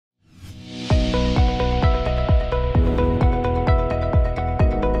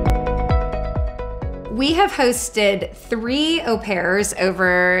We have hosted 3 au pairs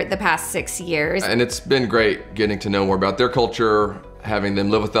over the past 6 years. And it's been great getting to know more about their culture, having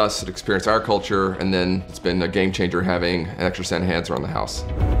them live with us and experience our culture, and then it's been a game changer having an extra set of hands around the house.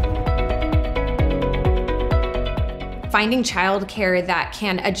 Finding childcare that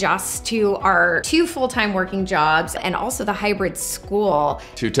can adjust to our 2 full-time working jobs and also the hybrid school.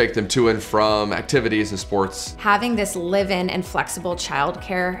 To take them to and from activities and sports. Having this live-in and flexible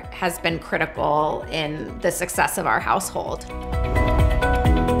childcare has been critical in the success of our household.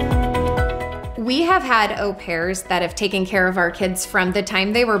 We have had au pairs that have taken care of our kids from the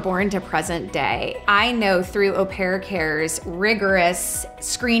time they were born to present day. I know through AuPairCare's rigorous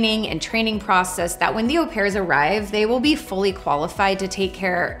screening and training process that when the au pairs arrive, they will be fully qualified to take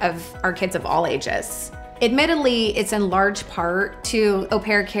care of our kids of all ages. Admittedly, it's in large part to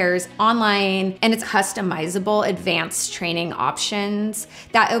AuPairCare's online and its customizable advanced training options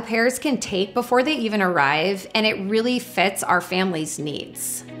that au pairs can take before they even arrive, and it really fits our family's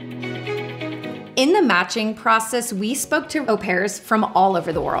needs. In the matching process, we spoke to au pairs from all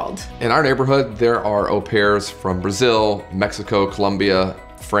over the world. In our neighborhood, there are au pairs from Brazil, Mexico, Colombia,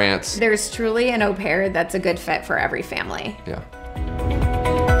 France. There's truly an au pair that's a good fit for every family. Yeah.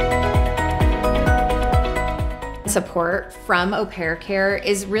 Support from AuPairCare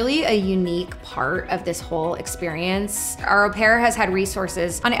is really a unique part of this whole experience. Our au pair has had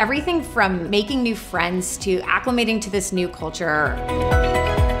resources on everything from making new friends to acclimating to this new culture.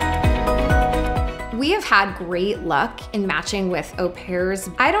 We have had great luck in matching with au pairs.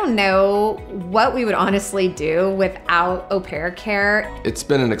 I don't know what we would honestly do without AuPairCare. It's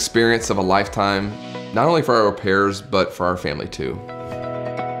been an experience of a lifetime, not only for our au pairs, but for our family too.